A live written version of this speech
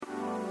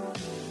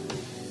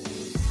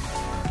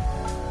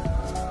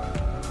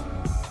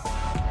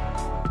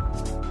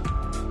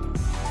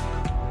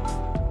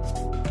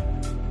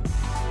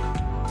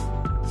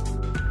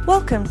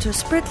Welcome to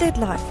Spirit-Led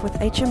Life with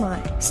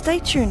HMI. Stay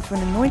tuned for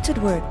an anointed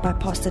word by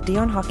Pastor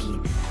Dion Hockey.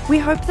 We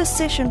hope this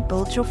session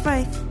builds your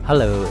faith.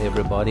 Hello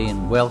everybody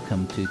and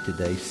welcome to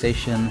today's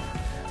session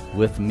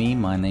with me.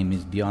 My name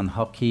is Dion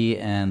Hockey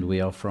and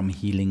we are from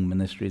Healing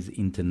Ministries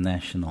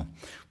International.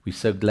 We're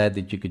so glad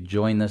that you could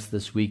join us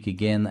this week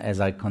again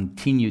as I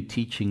continue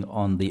teaching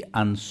on the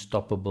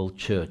unstoppable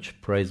church.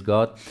 Praise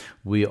God.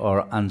 We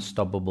are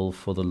unstoppable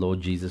for the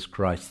Lord Jesus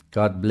Christ.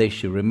 God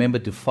bless you. Remember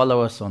to follow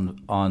us on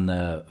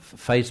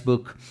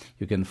Facebook.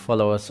 You can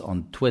follow us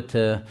on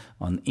Twitter,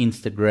 on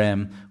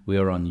Instagram. We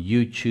are on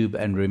YouTube.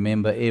 And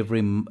remember,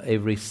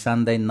 every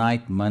Sunday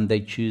night, Monday,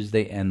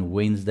 Tuesday, and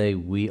Wednesday,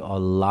 we are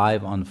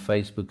live on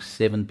Facebook,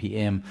 7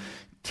 p.m.,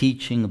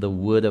 teaching the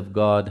Word of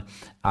God.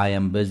 I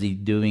am busy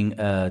doing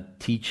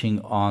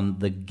teaching on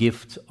the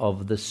gift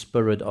of the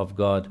Spirit of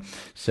God.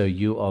 So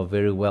you are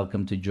very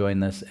welcome to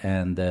join us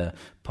and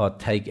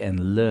partake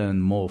and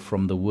learn more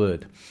from the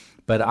Word.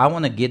 But I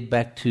want to get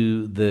back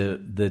to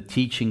the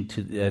teaching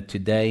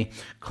today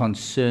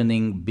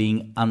concerning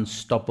being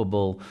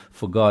unstoppable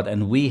for God.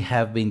 And we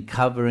have been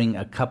covering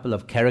a couple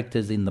of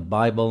characters in the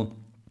Bible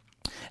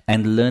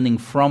and learning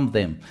from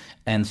them.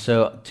 And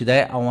so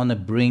today I want to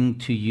bring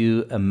to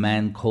you a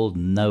man called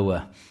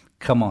Noah.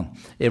 Come on,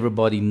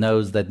 everybody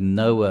knows that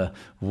Noah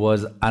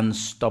was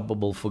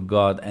unstoppable for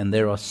God, and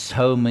there are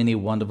so many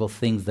wonderful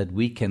things that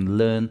we can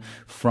learn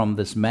from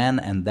this man,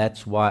 and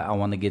that's why I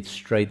want to get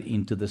straight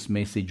into this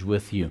message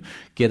with you.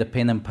 Get a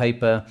pen and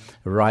paper,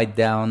 write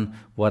down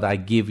what I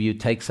give you,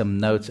 take some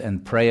notes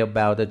and pray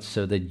about it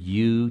so that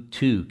you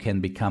too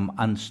can become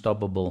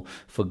unstoppable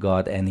for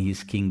God and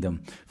His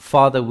kingdom.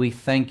 Father, we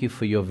thank you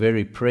for your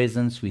very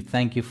presence. We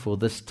thank you for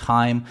this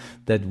time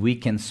that we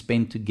can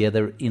spend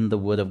together in the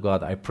Word of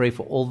God. I pray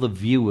for all the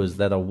viewers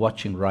that are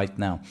watching right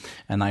now.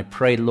 And I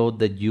pray, Lord,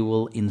 that you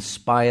will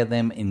inspire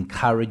them,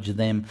 encourage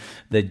them,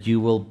 that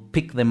you will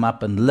pick them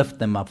up and lift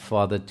them up,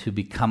 Father, to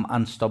become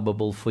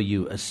unstoppable for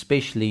you,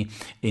 especially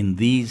in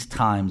these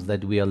times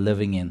that we are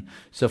living in.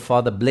 So,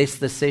 Father, bless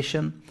the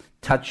session,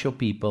 touch your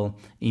people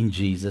in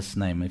Jesus'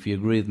 name. If you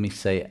agree with me,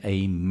 say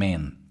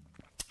amen.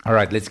 All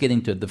right, let's get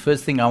into it. The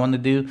first thing I want to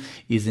do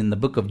is in the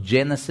book of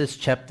Genesis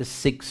chapter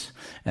 6,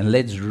 and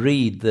let's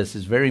read this.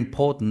 It's very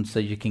important so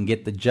you can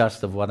get the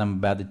gist of what I'm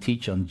about to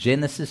teach on.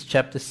 Genesis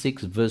chapter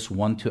 6, verse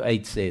 1 to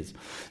 8 says,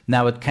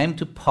 "Now it came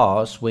to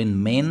pass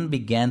when men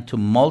began to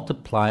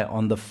multiply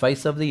on the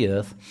face of the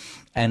earth,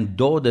 and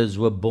daughters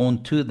were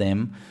born to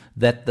them,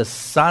 that the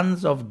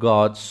sons of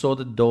God saw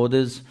the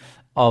daughters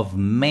of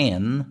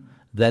men,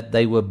 that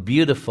they were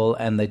beautiful,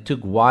 and they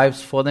took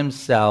wives for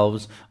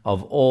themselves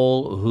of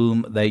all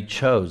whom they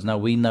chose." Now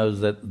we know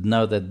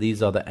that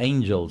these are the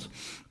angels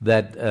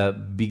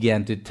that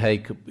began to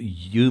take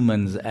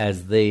humans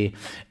as their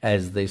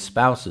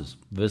spouses.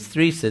 Verse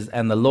 3 says,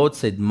 "And the Lord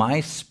said,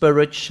 My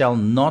spirit shall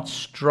not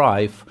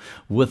strive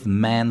with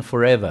man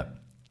forever.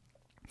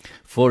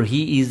 For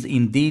he is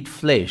indeed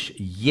flesh,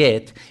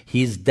 yet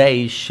his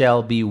days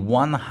shall be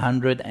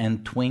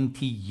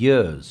 120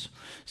 years.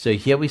 So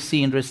here we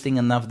see, interesting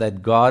enough,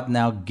 that God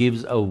now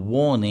gives a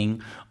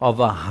warning of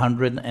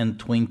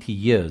 120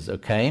 years,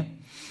 okay?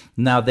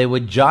 Now, there were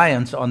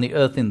giants on the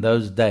earth in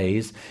those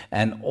days,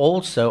 and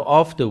also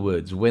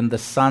afterwards, when the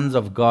sons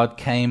of God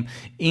came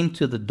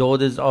into the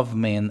daughters of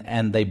men,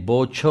 and they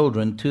bore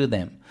children to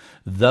them.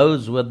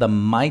 Those were the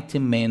mighty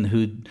men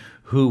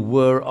who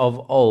were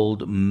of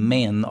old,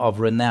 men of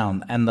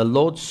renown. And the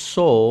Lord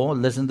saw,"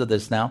 listen to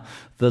this now,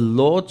 "the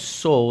Lord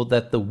saw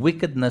that the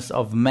wickedness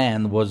of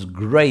man was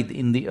great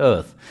in the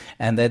earth,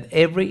 and that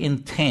every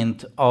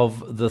intent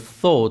of the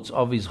thoughts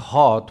of his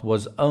heart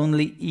was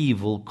only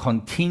evil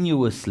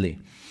continuously."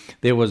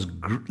 There was,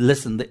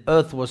 the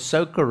earth was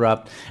so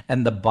corrupt,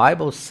 and the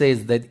Bible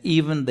says that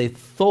even their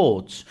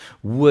thoughts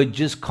were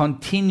just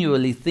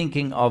continually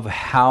thinking of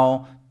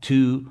how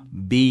to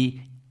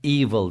be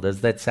evil. Does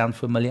that sound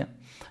familiar?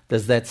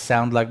 Does that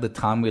sound like the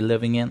time we're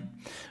living in?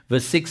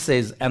 Verse 6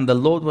 says, "And the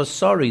Lord was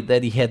sorry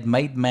that he had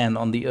made man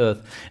on the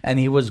earth, and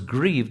he was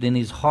grieved in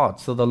his heart.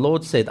 So the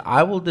Lord said,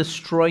 I will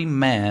destroy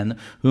man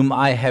whom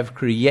I have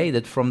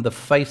created from the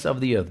face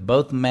of the earth,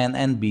 both man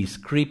and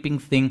beast, creeping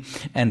thing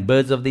and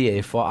birds of the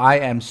air, for I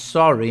am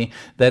sorry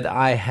that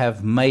I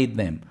have made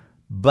them.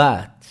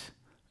 But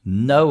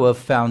Noah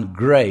found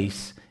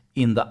grace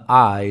in the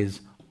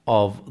eyes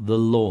of the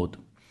Lord."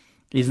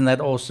 Isn't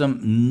that awesome?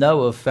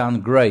 Noah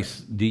found grace.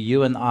 Do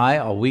you and I,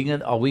 are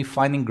we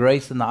finding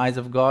grace in the eyes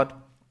of God?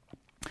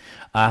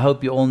 I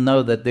hope you all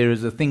know that there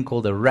is a thing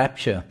called a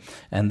rapture,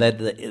 and that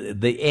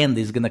the end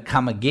is going to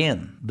come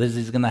again. This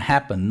is going to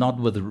happen,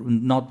 not with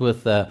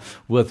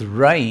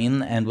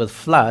rain and with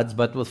floods,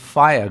 but with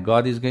fire.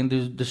 God is going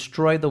to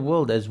destroy the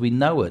world as we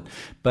know it.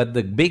 But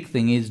the big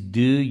thing is,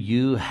 do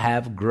you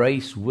have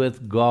grace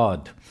with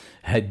God?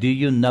 Do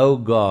you know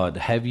God?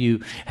 Have you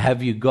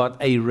got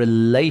a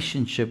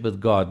relationship with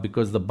God?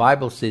 Because the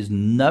Bible says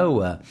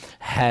Noah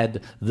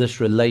had this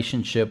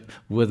relationship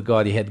with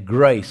God. He had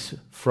grace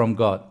from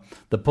God.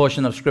 The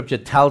portion of Scripture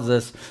tells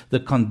us the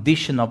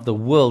condition of the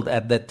world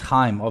at that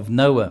time of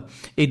Noah.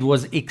 It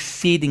was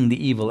exceedingly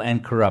evil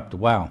and corrupt.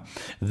 Wow.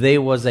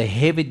 There was a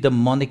heavy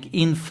demonic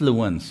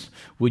influence,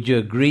 would you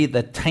agree,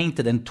 that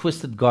tainted and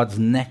twisted God's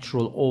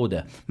natural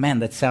order. Man,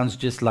 that sounds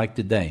just like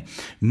today.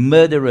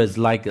 Murderers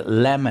like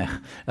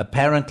Lamech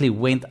apparently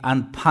went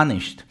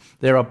unpunished.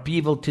 There are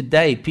people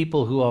today,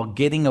 people who are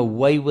getting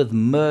away with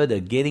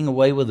murder, getting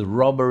away with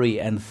robbery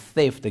and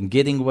theft, and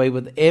getting away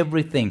with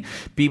everything.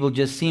 People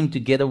just seem to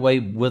get away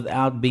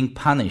without being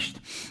punished.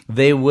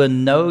 There were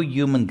no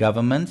human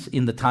governments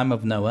in the time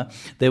of Noah.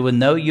 There were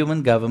no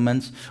human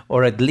governments,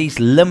 or at least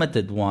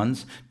limited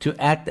ones, to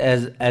act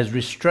as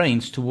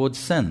restraints towards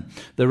sin.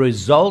 The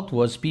result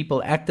was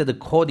people acted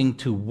according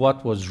to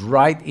what was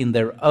right in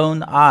their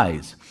own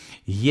eyes.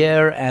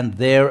 Here and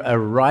there a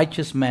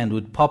righteous man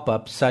would pop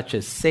up, such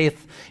as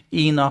Seth,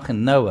 Enoch,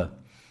 and Noah.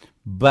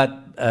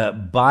 But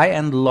by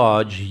and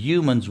large,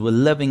 humans were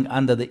living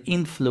under the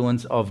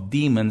influence of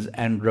demons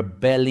and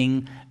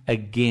rebelling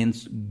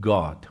against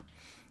God.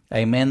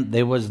 Amen.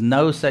 There was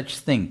no such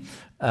thing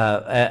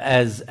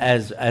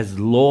as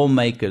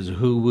lawmakers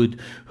who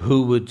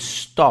would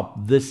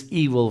stop this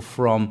evil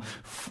from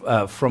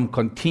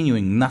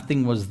continuing.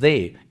 Nothing was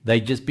there.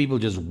 People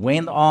just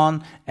went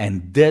on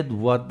and did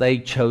what they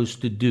chose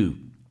to do.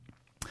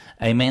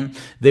 Amen.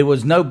 There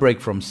was no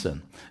break from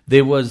sin.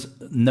 There was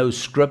no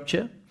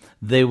scripture.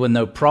 There were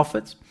no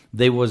prophets.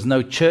 There was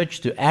no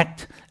church to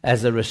act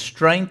as a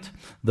restraint.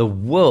 The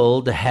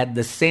world had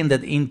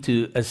descended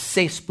into a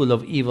cesspool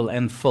of evil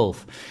and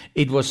filth.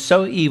 It was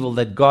so evil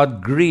that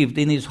God grieved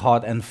in his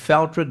heart and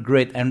felt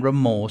regret and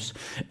remorse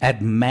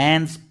at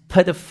man's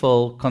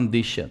pitiful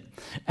condition.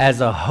 As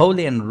a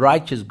holy and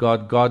righteous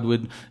God, God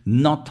would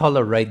not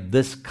tolerate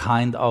this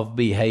kind of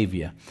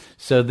behavior.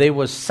 So there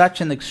was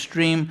such an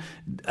extreme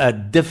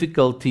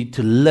difficulty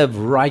to live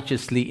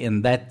righteously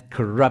in that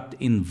corrupt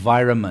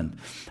environment.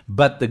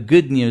 But the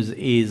good news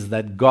is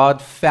that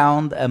God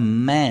found a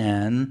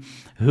man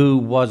who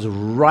was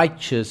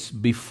righteous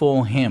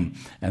before him.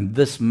 And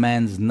this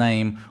man's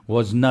name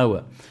was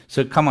Noah.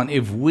 So come on,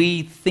 if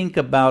we think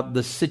about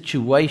the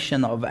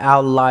situation of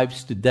our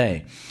lives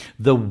today,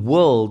 the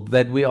world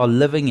that we are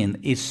living in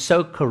is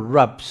so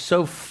corrupt,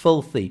 so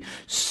filthy,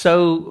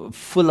 so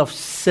full of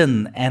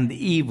sin and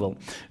evil,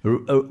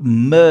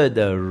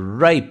 murder,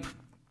 rape,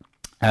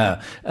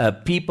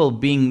 people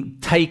being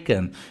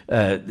taken,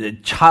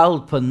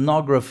 child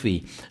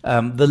pornography,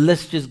 the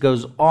list just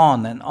goes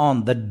on and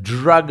on. The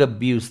drug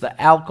abuse,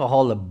 the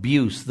alcohol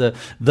abuse, the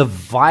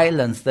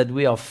violence that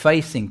we are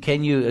facing.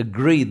 Can you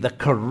agree? The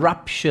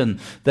corruption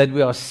that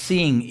we are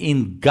seeing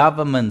in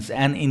governments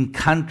and in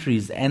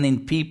countries and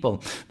in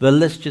people. The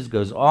list just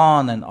goes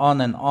on and on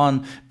and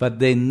on. But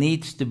there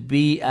needs to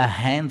be a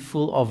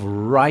handful of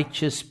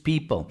righteous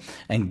people.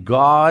 And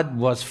God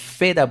was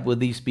fed up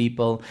with these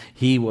people.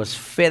 He was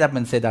fed up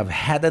and said, I've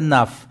had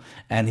enough,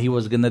 and he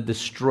was going to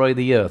destroy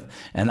the earth.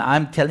 And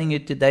I'm telling you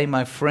today,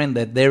 my friend,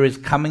 that there is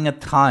coming a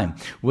time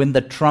when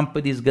the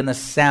trumpet is going to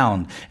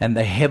sound and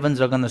the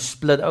heavens are going to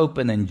split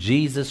open, and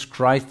Jesus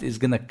Christ is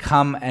going to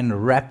come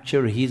and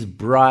rapture his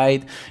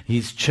bride,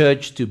 his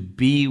church, to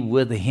be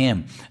with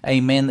him.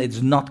 Amen.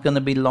 It's not going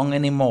to be long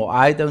anymore.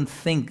 I don't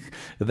think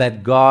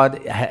that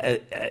God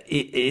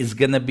is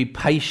going to be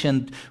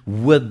patient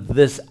with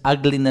this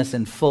ugliness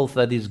and filth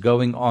that is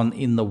going on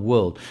in the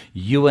world.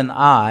 You and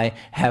I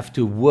have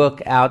to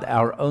work out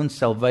our own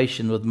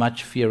salvation with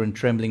much fear and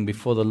trembling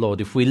before the Lord.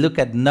 If we look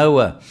at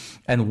Noah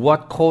and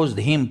what caused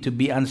him to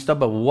be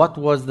unstoppable, what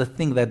was the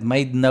thing that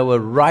made Noah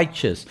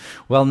righteous?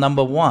 Well,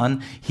 number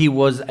one, he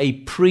was a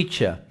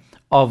preacher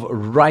of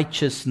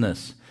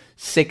righteousness.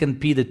 2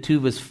 Peter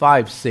 2 verse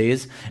 5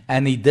 says,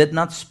 and he did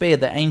not spare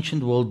the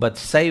ancient world, but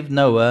saved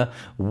Noah,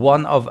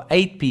 one of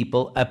 8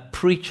 people, a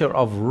preacher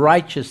of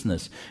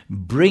righteousness,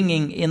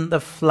 bringing in the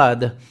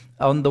flood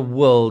on the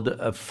world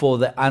for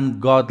the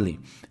ungodly.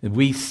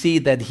 We see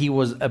that he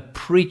was a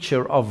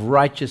preacher of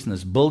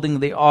righteousness. Building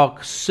the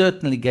ark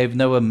certainly gave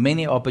Noah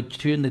many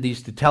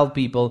opportunities to tell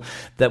people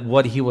that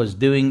what he was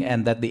doing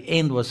and that the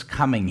end was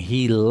coming.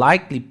 He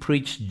likely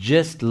preached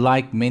just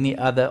like many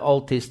other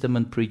Old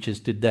Testament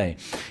preachers today.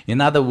 In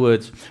other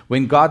words,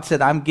 when God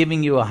said, I'm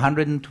giving you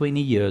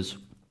 120 years,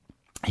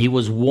 he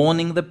was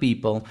warning the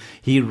people.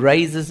 He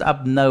raises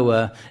up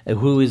Noah,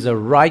 who is a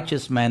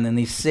righteous man, and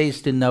he says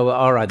to Noah,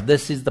 all right,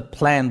 this is the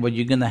plan, what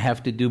you're going to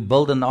have to do.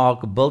 Build an ark,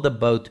 build a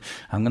boat.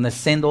 I'm going to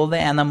send all the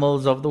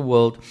animals of the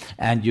world,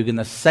 and you're going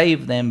to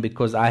save them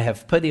because I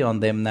have pity on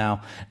them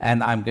now,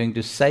 and I'm going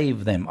to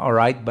save them. All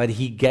right, but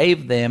he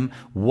gave them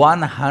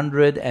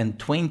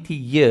 120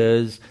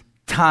 years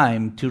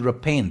time to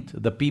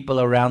repent, the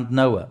people around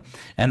Noah.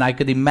 And I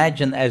could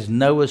imagine as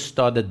Noah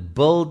started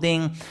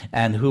building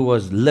and who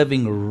was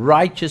living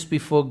righteous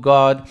before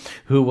God,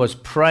 who was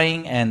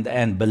praying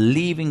and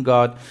believing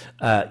God,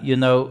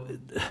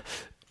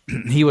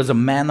 He was a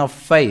man of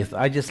faith.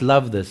 I just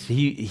love this.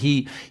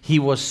 He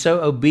was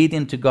so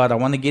obedient to God. I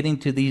want to get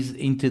into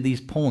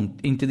these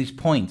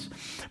points.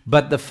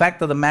 But the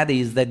fact of the matter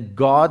is that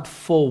God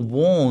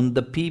forewarned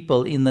the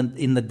people in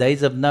the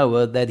days of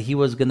Noah that he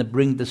was going to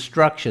bring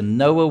destruction.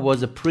 Noah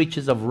was a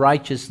preacher of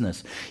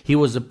righteousness. He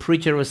was a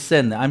preacher of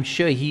sin. I'm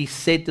sure he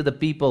said to the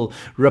people,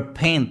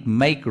 repent,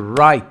 make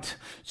right,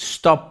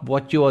 stop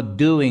what you are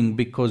doing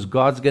because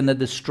God's going to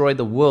destroy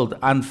the world.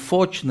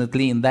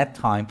 Unfortunately, in that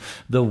time,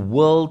 the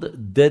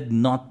world did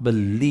not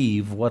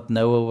believe what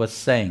Noah was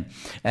saying.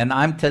 And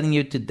I'm telling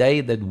you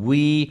today that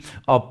we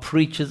are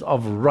preachers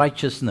of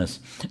righteousness,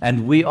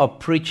 and we are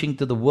preaching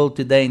to the world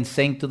today and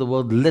saying to the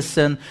world,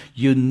 listen,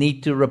 you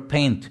need to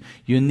repent.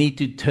 You need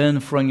to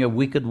turn from your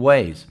wicked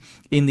ways.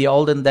 In the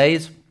olden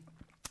days,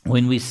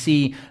 when we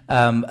see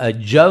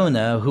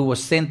Jonah, who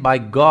was sent by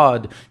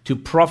God to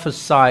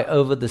prophesy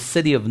over the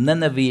city of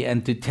Nineveh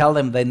and to tell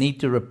them they need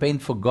to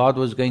repent, for God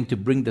was going to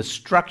bring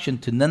destruction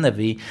to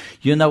Nineveh.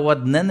 You know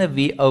what?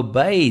 Nineveh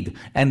obeyed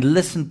and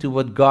listened to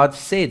what God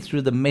said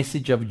through the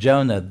message of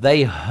Jonah.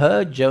 They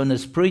heard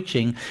Jonah's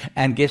preaching,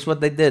 and guess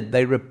what they did?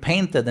 They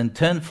repented and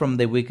turned from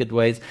their wicked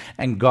ways,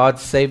 and God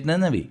saved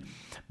Nineveh.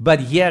 But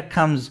here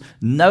comes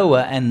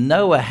Noah, and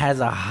Noah has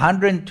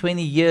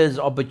 120 years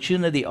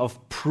opportunity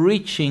of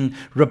preaching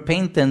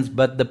repentance,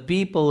 but the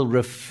people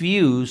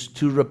refuse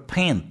to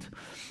repent.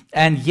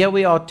 And here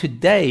we are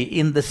today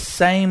in the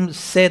same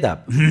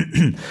setup.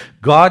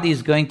 God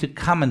is going to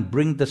come and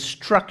bring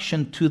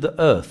destruction to the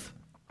earth.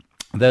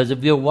 Those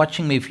of you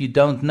watching me, if you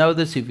don't know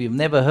this, if you've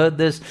never heard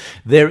this,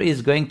 there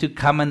is going to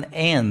come an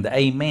end.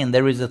 Amen.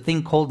 There is a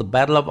thing called the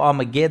Battle of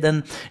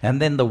Armageddon,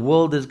 and then the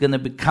world is going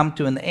to come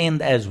to an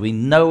end as we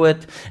know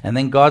it, and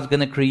then God's going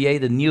to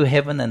create a new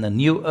heaven and a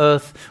new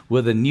earth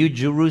with a new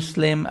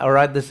Jerusalem. All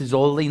right, this is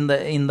all in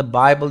the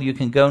Bible. You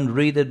can go and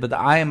read it, but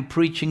I am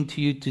preaching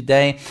to you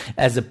today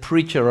as a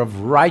preacher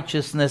of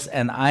righteousness,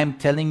 and I'm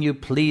telling you,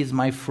 please,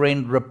 my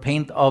friend,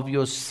 repent of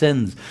your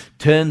sins.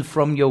 Turn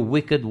from your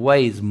wicked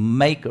ways.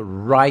 Make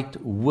right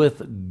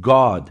with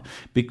God,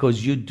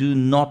 because you do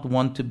not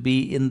want to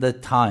be in the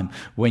time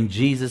when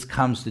Jesus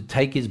comes to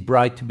take his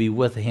bride to be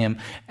with him,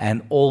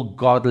 and all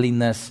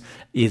godliness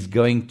is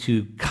going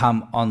to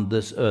come on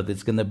this earth.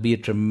 It's going to be a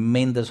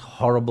tremendous,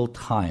 horrible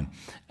time.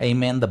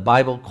 Amen. The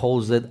Bible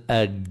calls it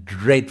a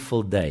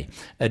dreadful day.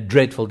 A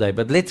dreadful day.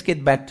 But let's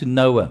get back to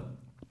Noah.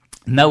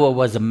 Noah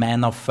was a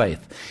man of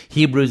faith.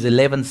 Hebrews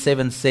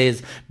 11:7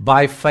 says,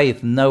 by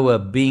faith Noah,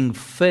 being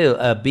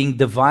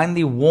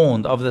divinely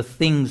warned of the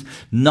things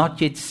not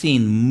yet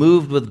seen,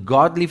 moved with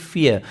godly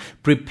fear,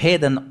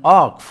 prepared an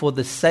ark for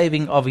the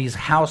saving of his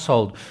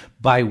household,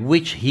 by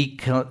which he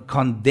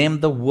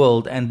condemned the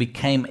world and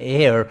became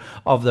heir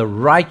of the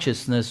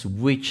righteousness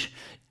which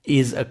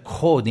is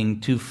according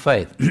to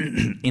faith.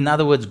 In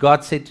other words,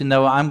 God said to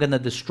Noah, I'm going to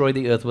destroy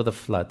the earth with a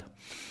flood.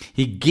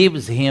 He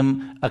gives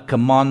him a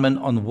commandment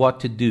on what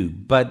to do.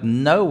 But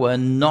Noah,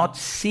 not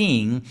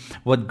seeing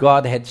what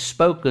God had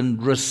spoken,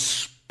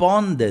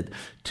 responded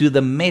to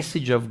the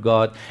message of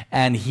God,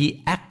 and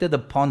he acted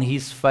upon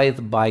his faith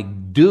by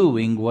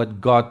doing what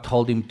God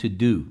told him to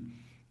do.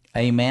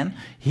 Amen.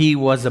 He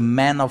was a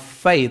man of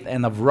faith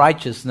and of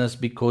righteousness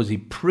because he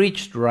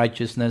preached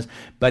righteousness,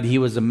 but he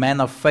was a man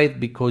of faith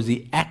because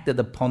he acted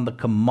upon the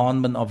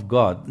commandment of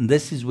God. And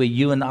this is where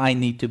you and I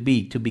need to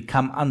be, to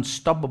become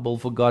unstoppable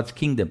for God's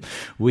kingdom.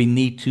 We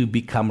need to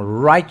become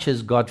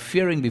righteous,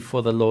 God-fearing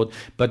before the Lord,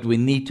 but we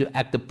need to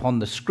act upon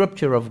the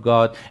scripture of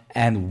God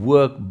and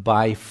work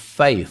by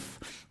faith.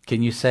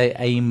 Can you say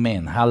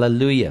amen?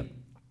 Hallelujah.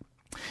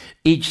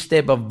 Each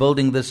step of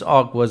building this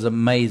ark was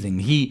amazing.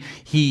 He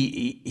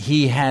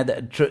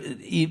had,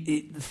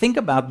 think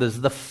about this,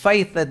 the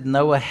faith that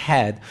Noah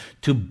had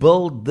to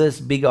build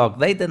this big ark.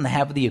 They didn't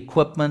have the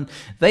equipment.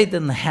 They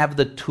didn't have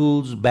the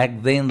tools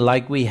back then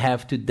like we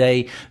have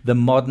today, the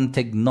modern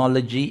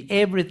technology.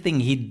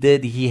 Everything he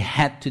did, he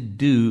had to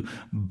do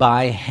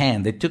by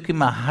hand. It took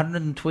him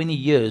 120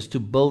 years to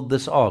build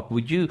this ark.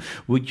 Would you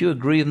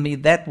agree with me?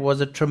 That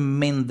was a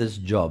tremendous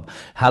job.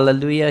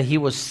 Hallelujah. He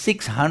was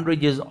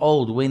 600 years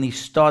old when he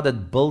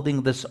started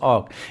building this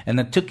ark, and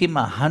it took him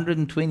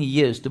 120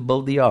 years to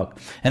build the ark.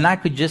 And I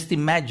could just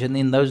imagine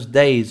in those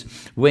days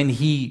when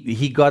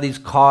he got his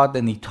card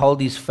and he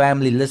told his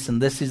family, listen,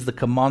 this is the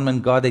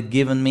commandment God had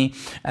given me,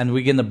 and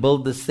we're going to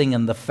build this thing.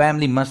 And the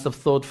family must have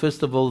thought,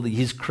 first of all,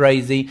 he's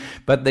crazy,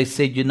 but they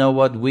said, you know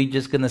what, we're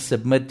just going to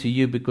submit to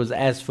you, because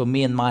as for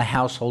me and my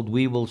household,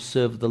 we will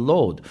serve the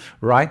Lord,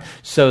 right?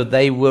 So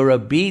they were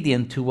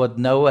obedient to what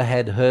Noah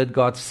had heard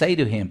God say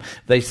to him.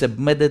 They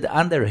submitted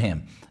under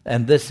him.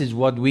 And this is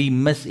what we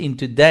miss in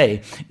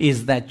today,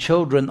 is that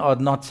children are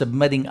not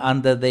submitting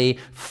under their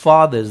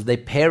fathers, their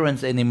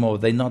parents anymore.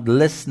 They're not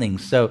listening.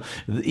 So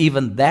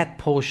even that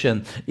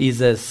portion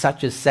is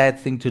such a sad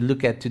thing to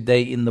look at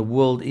today in the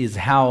world, is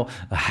how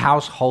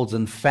households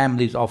and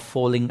families are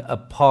falling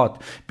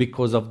apart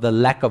because of the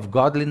lack of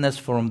godliness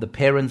from the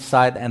parents'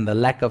 side and the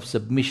lack of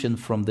submission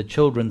from the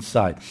children's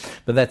side.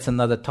 But that's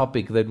another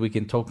topic that we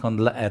can talk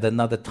on at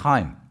another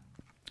time.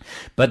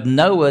 But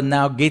Noah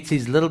now gets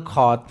his little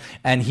cart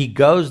and he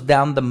goes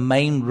down the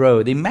main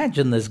road.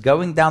 Imagine this,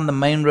 going down the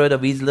main road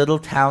of his little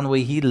town where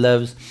he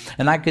lives.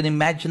 And I can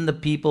imagine the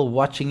people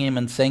watching him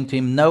and saying to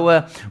him,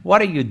 Noah,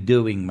 what are you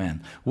doing,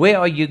 man? Where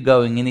are you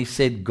going? And he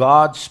said,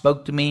 God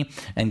spoke to me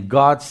and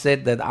God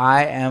said that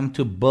I am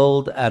to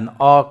build an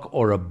ark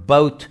or a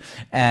boat,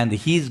 and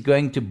he's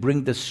going to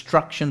bring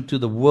destruction to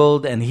the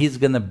world, and he's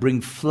going to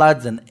bring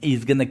floods, and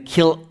he's going to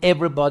kill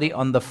everybody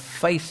on the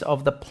face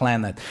of the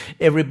planet.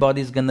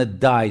 Everybody's going to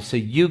die. So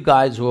you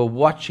guys who are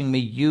watching me,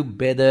 you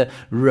better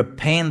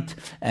repent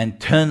and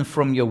turn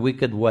from your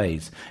wicked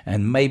ways,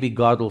 and maybe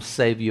God will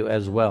save you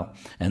as well.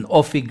 And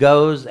off he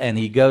goes, and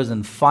he goes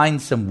and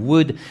finds some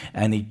wood,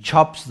 and he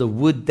chops the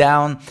wood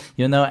down,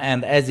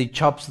 and as he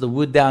chops the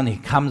wood down, he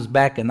comes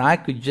back, and I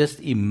could just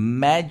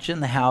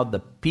imagine how the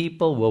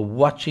people were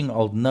watching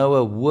old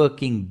Noah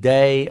working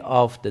day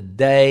after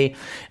day.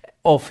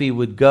 Off he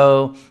would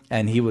go,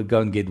 and he would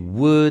go and get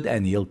wood,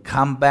 and he'll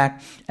come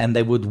back, and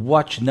they would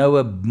watch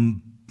Noah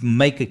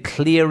make a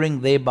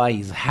clearing there by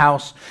his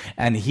house,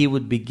 and he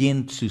would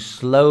begin to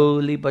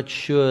slowly but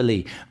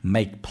surely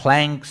make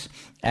planks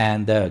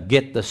and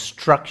get the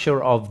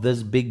structure of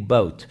this big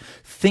boat.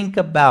 Think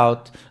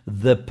about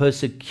the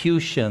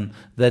persecution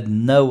that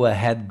Noah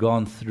had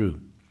gone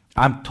through.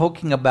 I'm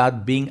talking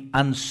about being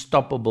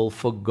unstoppable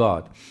for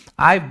God.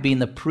 I've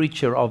been a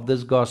preacher of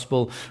this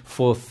gospel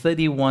for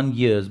 31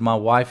 years, my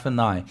wife and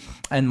I,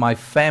 and my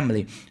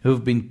family,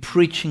 who've been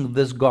preaching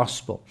this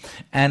gospel.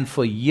 And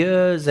for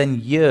years and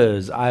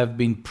years, I've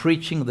been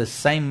preaching the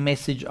same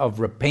message of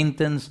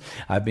repentance.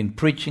 I've been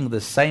preaching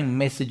the same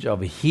message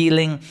of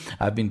healing.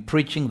 I've been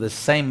preaching the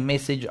same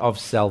message of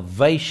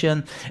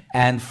salvation.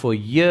 And for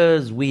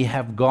years, we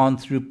have gone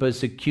through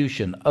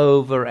persecution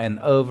over and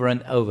over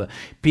and over.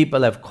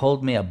 People have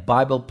called me a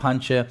Bible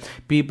puncher.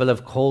 People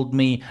have called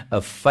me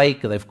a fake.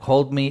 They've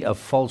called me a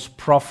false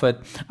prophet.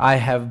 I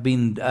have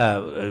been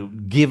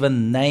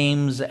given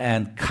names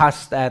and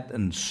cussed at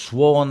and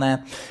sworn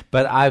at,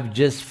 but I've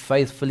just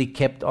faithfully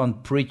kept on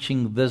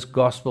preaching this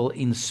gospel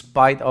in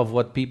spite of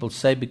what people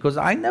say, because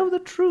I know the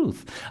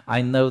truth.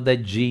 I know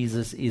that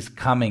Jesus is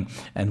coming,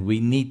 and we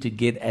need to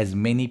get as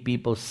many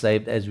people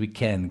saved as we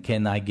can.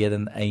 Can I get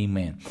an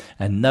amen?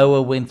 And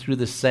Noah went through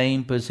the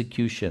same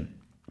persecution.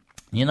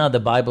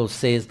 The Bible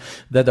says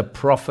that a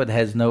prophet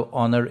has no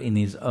honor in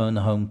his own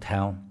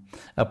hometown.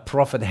 A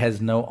prophet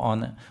has no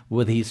honor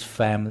with his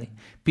family.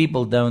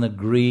 People don't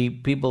agree.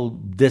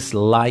 People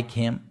dislike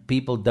him.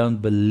 People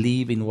don't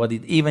believe in what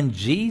even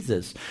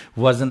Jesus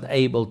wasn't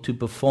able to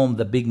perform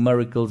the big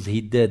miracles he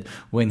did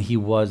when he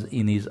was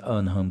in his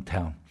own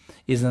hometown.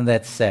 Isn't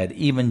that sad?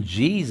 Even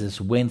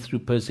Jesus went through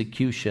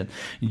persecution.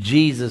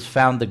 Jesus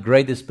found the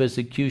greatest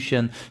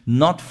persecution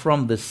not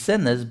from the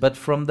sinners, but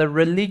from the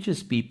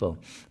religious people.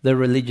 The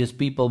religious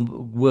people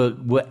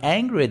were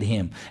angry at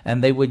him,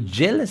 and they were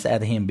jealous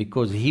at him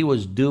because he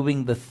was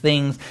doing the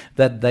things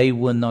that they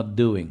were not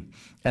doing.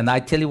 And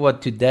I tell you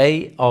what,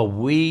 today, are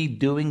we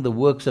doing the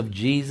works of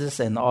Jesus,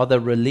 and are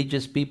the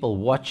religious people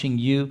watching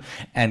you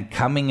and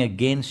coming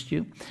against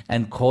you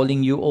and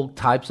calling you all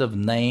types of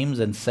names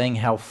and saying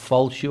how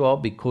false you are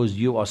because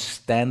you are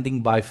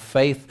standing by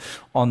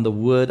faith on the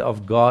word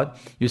of God?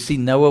 You see,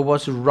 Noah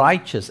was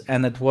righteous,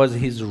 and it was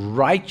his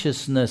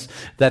righteousness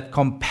that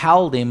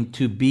compelled him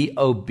to be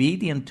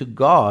obedient to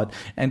God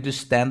and to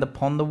stand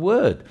upon the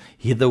word.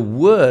 The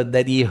word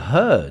that he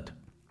heard.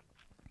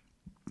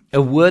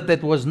 A word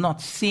that was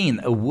not seen,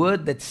 a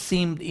word that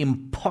seemed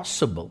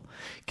impossible.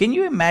 Can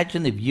you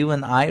imagine if you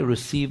and I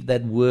received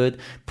that word?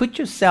 Put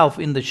yourself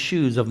in the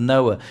shoes of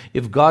Noah.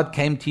 If God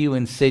came to you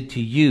and said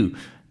to you,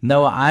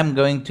 Noah, I'm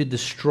going to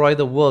destroy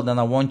the world and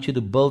I want you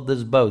to build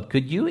this boat.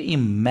 Could you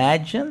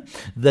imagine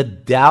the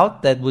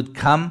doubt that would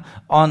come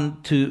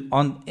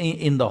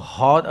in the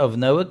heart of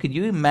Noah? Could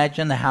you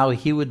imagine how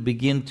he would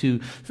begin to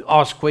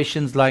ask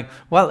questions like,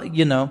 well,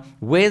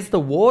 where's the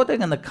water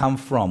going to come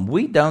from?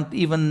 We don't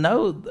even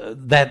know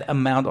that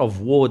amount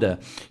of water,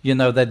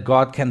 that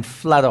God can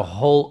flood a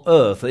whole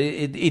earth.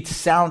 It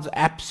sounds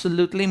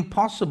absolutely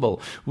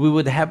impossible. We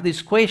would have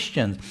these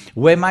questions.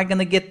 Where am I going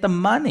to get the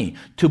money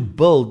to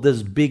build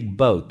this big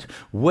boat?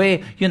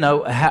 Where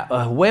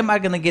am I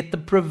going to get the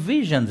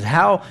provisions?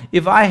 How,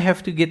 if I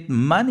have to get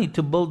money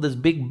to build this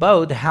big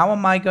boat, how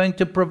am I going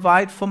to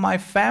provide for my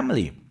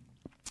family?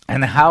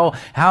 And how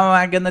am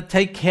I going to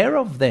take care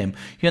of them?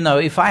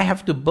 If I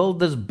have to build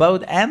this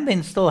boat and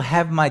then still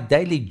have my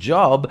daily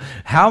job,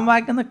 how am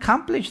I going to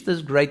accomplish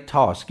this great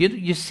task?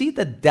 You see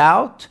the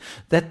doubt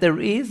that there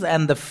is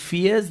and the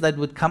fears that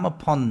would come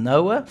upon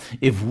Noah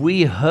if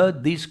we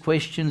heard these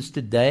questions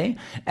today.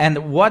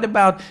 And what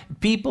about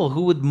people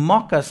who would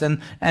mock us?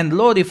 And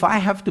Lord, if I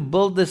have to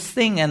build this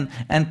thing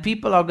and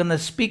people are going to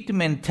speak to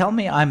me and tell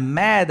me I'm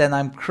mad and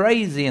I'm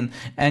crazy and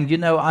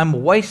I'm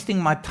wasting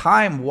my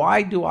time.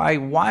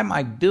 Why am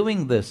I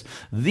doing this?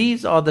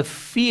 These are the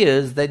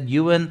fears that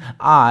you and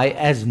I,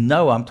 as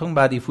Noah, I'm talking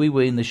about if we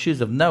were in the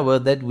shoes of Noah,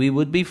 that we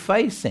would be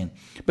facing.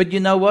 But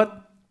you know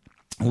what?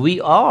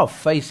 We are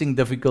facing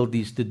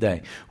difficulties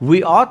today.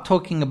 We are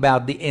talking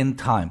about the end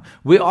time.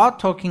 We are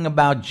talking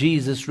about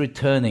Jesus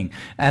returning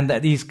and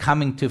that he's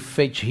coming to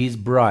fetch his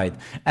bride,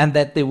 and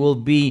that there will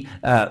be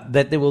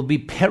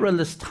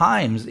perilous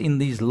times in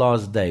these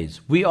last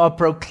days. We are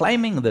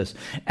proclaiming this,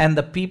 and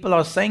the people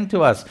are saying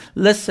to us,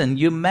 "Listen,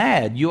 you're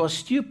mad. You are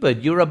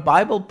stupid. You're a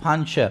Bible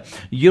puncher.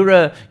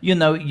 You're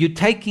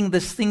taking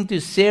this thing too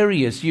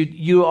serious.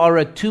 You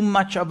are too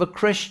much of a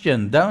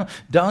Christian.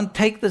 Don't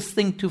take this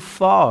thing too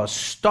far.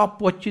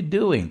 Stop what you're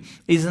doing."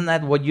 Isn't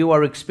that what you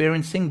are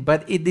experiencing?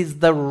 But it is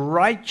the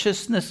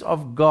righteousness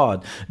of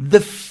God, the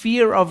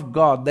fear of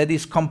God that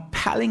is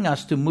compelling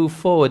us to move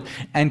forward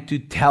and to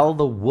tell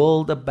the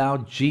world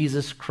about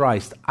Jesus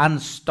Christ,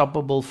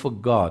 unstoppable for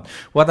God.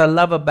 What I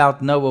love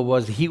about Noah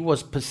was he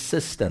was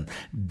persistent.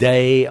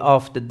 Day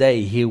after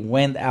day, he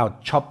went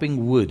out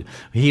chopping wood.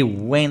 He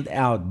went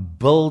out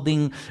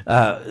building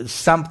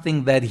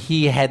something that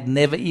he had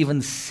never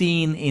even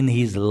seen in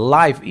his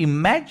life.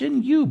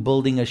 Imagine you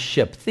building a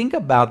ship. Think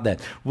about that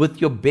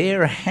with your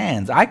bare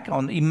hands. I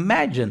can't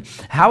imagine.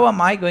 How am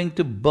I going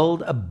to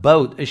build a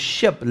boat, a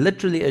ship,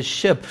 literally a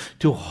ship,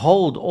 to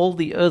hold all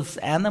the earth's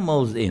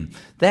animals in?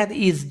 That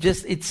is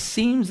just, it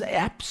seems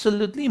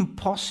absolutely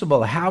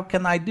impossible. How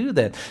can I do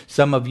that?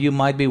 Some of you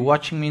might be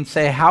watching me and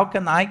say, how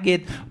can I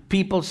get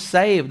people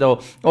saved?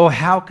 Or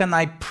how can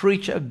I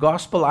preach a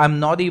gospel? I'm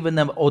not even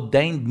an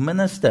ordained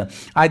minister.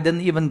 I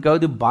didn't even go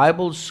to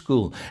Bible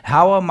school.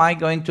 How am I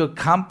going to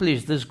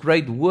accomplish this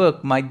great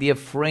work? My dear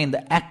friend,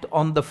 act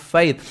on the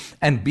faith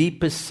and be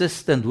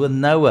persistent with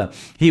Noah.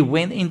 He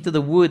went into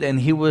the woods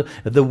and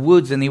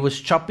he was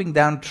chopping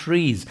down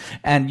trees.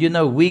 And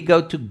we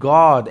go to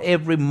God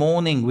every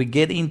morning. We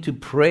get into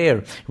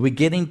prayer, we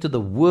get into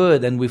the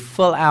Word, and we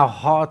fill our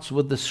hearts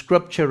with the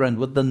Scripture and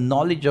with the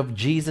knowledge of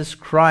Jesus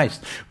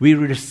Christ. We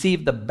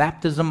receive the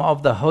baptism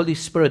of the Holy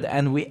Spirit,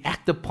 and we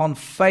act upon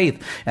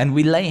faith, and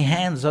we lay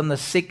hands on the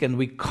sick, and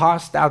we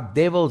cast out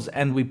devils,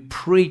 and we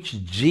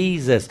preach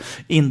Jesus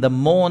in the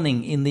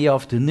morning, in the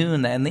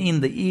afternoon, and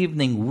in the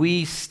evening.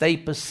 We stay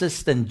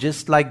persistent,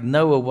 just like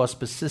Noah was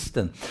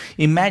persistent.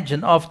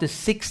 Imagine after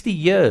 60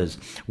 years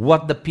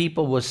what the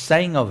people were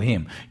saying of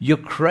him. "You're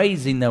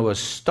crazy, Noah.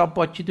 Stop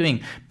what you're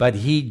doing." But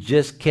he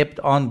just kept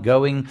on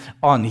going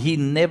on. He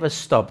never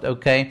stopped,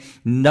 okay?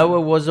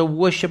 Noah was a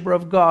worshiper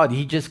of God.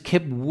 He just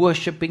kept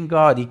worshiping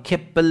God. He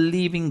kept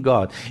believing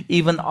God.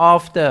 Even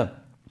after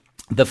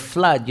the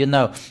flood,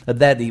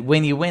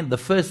 when he went, the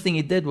first thing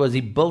he did was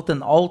he built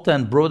an altar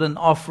and brought an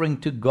offering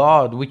to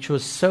God, which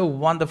was so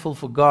wonderful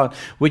for God,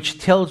 which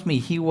tells me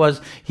he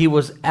was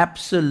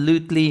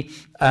absolutely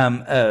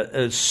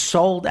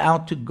sold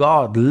out to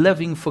God,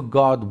 living for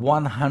God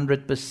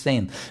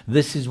 100%.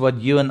 This is what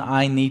you and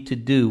I need to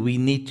do. We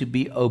need to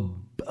be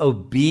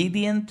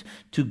obedient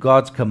to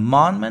God's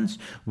commandments.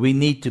 We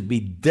need to be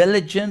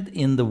diligent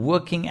in the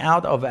working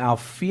out of our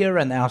fear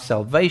and our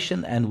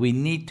salvation, and we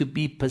need to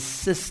be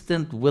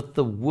persistent with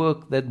the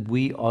work that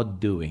we are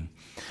doing.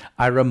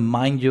 I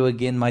remind you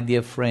again, my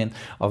dear friend,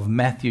 of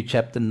Matthew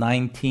chapter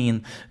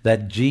 19,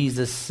 that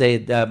Jesus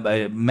said,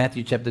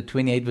 Matthew chapter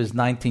 28 verse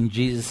 19,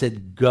 Jesus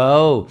said,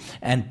 "Go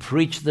and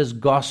preach this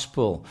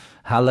gospel."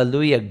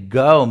 Hallelujah.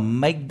 Go,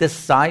 make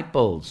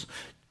disciples,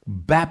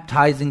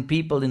 baptizing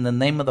people in the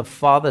name of the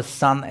Father,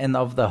 Son, and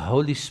of the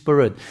Holy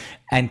Spirit,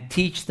 and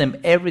teach them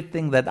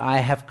everything that I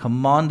have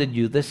commanded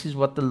you. This is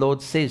what the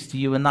Lord says to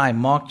you and I.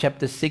 Mark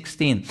chapter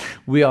 16,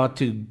 we are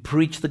to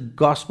preach the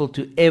gospel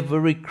to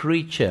every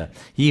creature.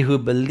 He who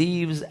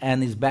believes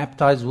and is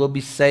baptized will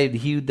be saved.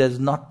 He who does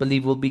not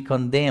believe will be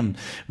condemned.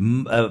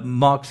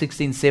 Mark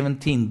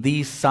 16:17,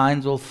 these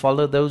signs will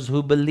follow those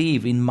who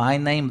believe. In my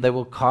name they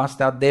will cast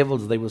out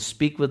devils. They will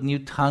speak with new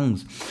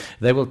tongues.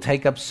 They will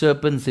take up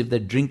serpents. If they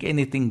drink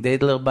anything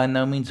deadly, will by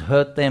no means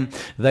hurt them.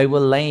 They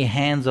will lay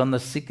hands on the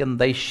sick and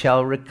they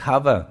shall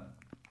recover.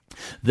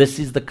 This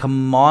is the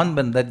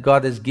commandment that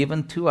God has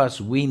given to us.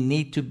 We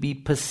need to be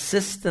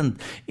persistent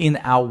in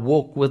our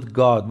walk with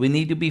God. We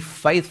need to be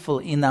faithful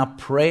in our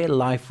prayer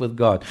life with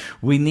God.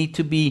 We need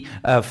to be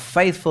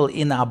faithful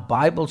in our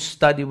Bible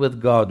study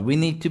with God. We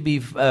need to be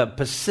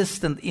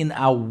persistent in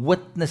our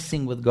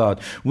witnessing with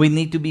God. We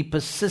need to be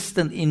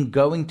persistent in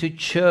going to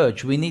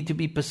church. We need to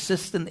be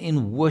persistent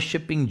in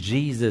worshiping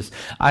Jesus.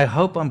 I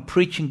hope I'm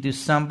preaching to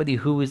somebody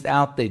who is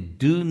out there.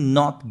 Do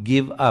not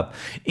give up.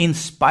 In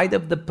spite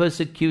of the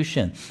persecution,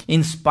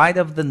 in spite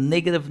of the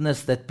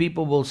negativeness that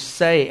people will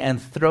say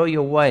and throw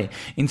your way,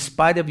 in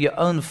spite of your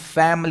own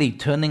family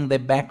turning their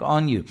back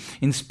on you,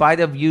 in spite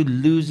of you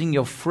losing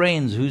your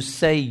friends who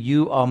say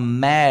you are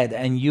mad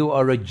and you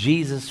are a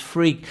Jesus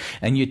freak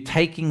and you're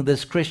taking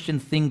this Christian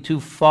thing too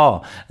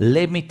far,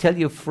 let me tell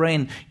you,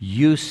 friend,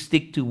 you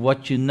stick to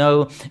what you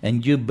know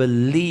and you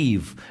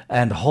believe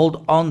and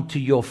hold on to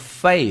your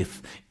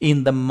faith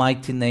in the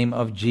mighty name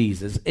of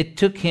Jesus. It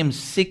took him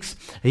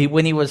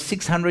when he was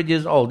 600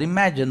 years old.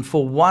 Imagine imagine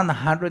for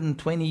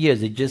 120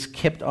 years, it just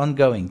kept on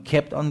going,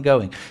 kept on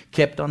going,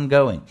 kept on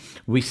going.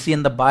 We see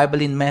in the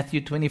Bible in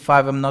Matthew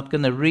 25, I'm not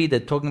going to read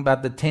it, talking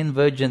about the 10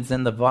 virgins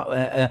and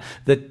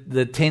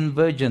the 10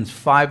 virgins.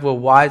 5 were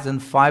wise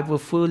and 5 were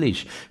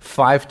foolish.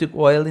 5 took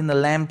oil in the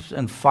lamps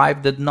and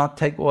 5 did not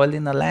take oil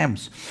in the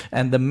lamps.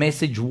 And the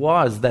message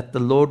was that the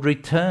Lord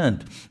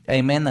returned.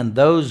 Amen. And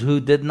those who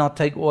did not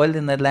take oil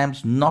in their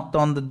lamps knocked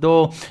on the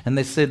door and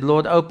they said,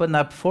 Lord, open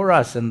up for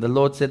us. And the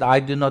Lord said, I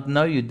do not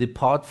know you.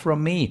 Depart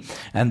from me.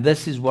 And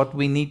this is what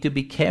we need to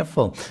be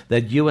careful,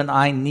 that you and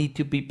I need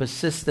to be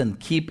persistent,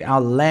 keep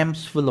our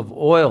lamps full of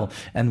oil,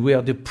 and we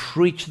are to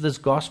preach this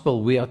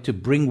gospel. We are to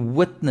bring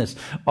witness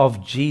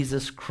of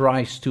Jesus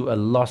Christ to a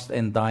lost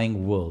and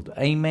dying world.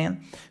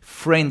 Amen.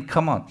 Friend,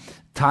 come on.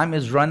 Time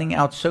is running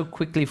out so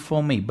quickly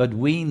for me, but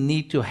we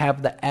need to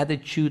have the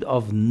attitude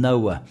of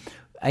Noah.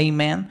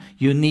 Amen.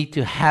 You need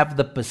to have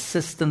the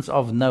persistence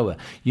of Noah.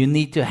 You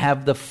need to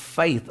have the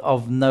faith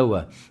of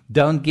Noah.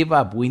 Don't give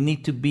up. We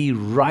need to be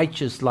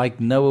righteous like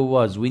Noah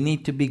was. We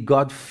need to be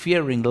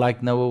God-fearing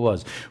like Noah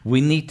was.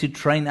 We need to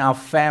train our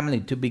family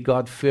to be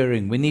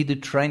God-fearing. We need to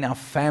train our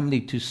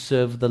family to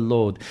serve the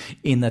Lord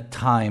in a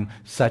time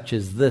such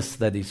as this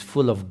that is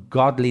full of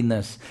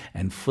godliness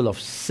and full of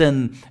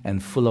sin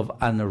and full of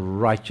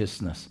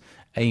unrighteousness.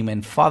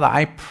 Amen. Father,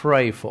 I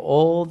pray for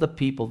all the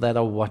people that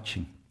are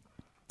watching.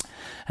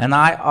 And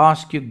I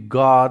ask you,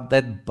 God,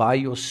 that by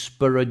your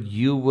Spirit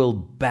you will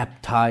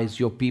baptize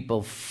your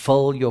people,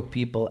 fill your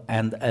people,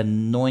 and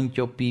anoint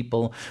your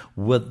people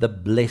with the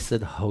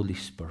blessed Holy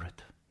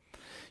Spirit.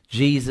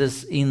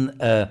 Jesus, in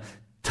a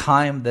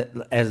time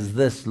as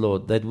this,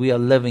 Lord, that we are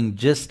living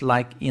just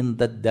like in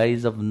the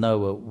days of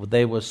Noah,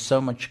 there was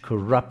so much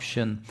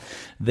corruption,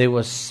 there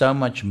was so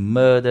much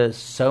murder,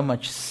 so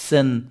much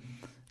sin.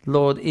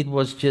 Lord, it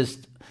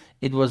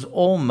was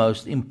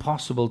almost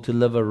impossible to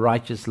live a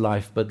righteous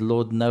life, but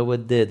Lord, Noah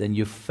did, and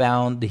you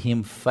found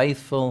him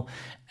faithful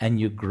and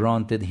you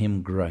granted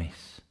him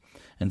grace.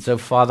 And so,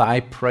 Father, I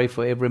pray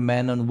for every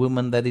man and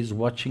woman that is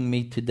watching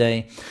me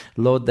today,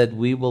 Lord, that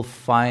we will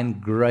find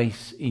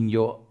grace in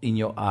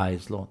your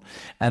eyes, Lord,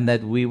 and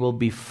that we will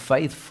be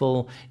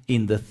faithful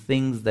in the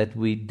things that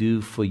we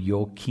do for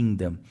your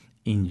kingdom,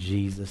 in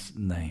Jesus'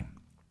 name.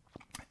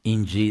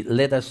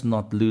 Let us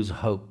not lose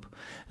hope.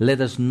 Let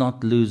us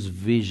not lose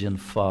vision,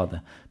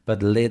 Father,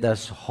 but let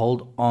us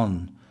hold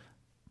on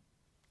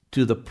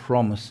to the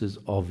promises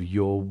of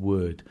your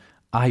word.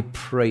 I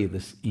pray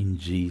this in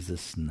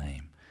Jesus'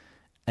 name.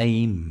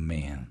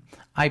 Amen.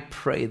 I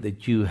pray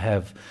that you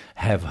have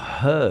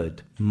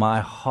heard my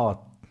heart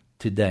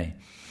today.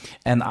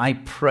 And I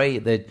pray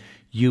that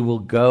you will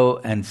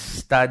go and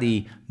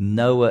study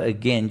Noah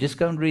again. Just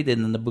go and read it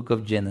in the book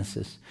of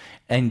Genesis.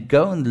 And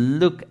go and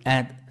look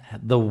at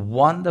the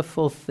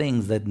wonderful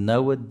things that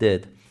Noah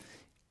did.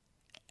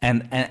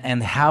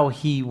 And how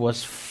he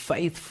was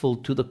faithful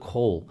to the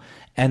call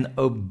and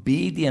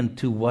obedient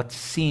to what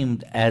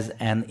seemed as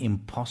an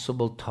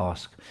impossible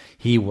task.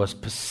 He was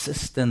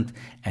persistent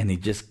and he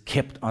just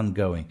kept on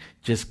going,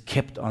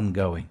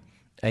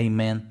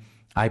 Amen.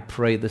 I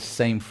pray the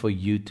same for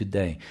you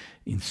today.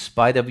 In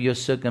spite of your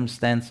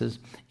circumstances,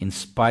 in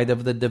spite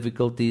of the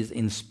difficulties,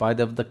 in spite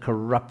of the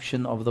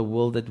corruption of the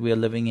world that we are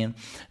living in,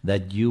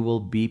 that you will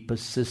be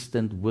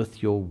persistent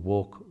with your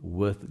walk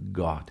with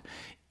God.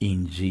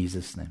 In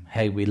Jesus' name.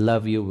 Hey, we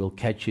love you. We'll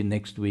catch you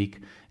next week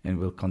and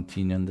we'll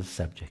continue on the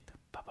subject.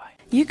 Bye-bye.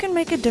 You can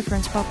make a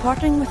difference by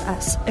partnering with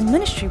us, a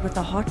ministry with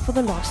a heart for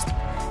the lost.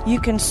 You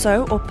can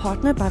sow or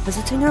partner by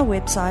visiting our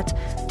website,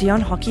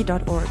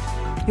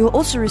 dionhockey.org. You will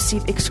also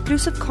receive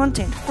exclusive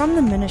content from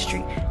the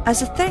ministry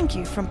as a thank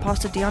you from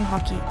Pastor Dion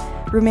Hockey.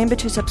 Remember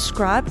to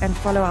subscribe and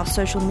follow our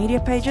social media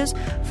pages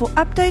for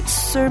updates,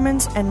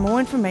 sermons, and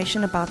more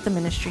information about the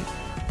ministry.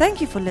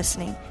 Thank you for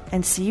listening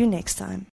and see you next time.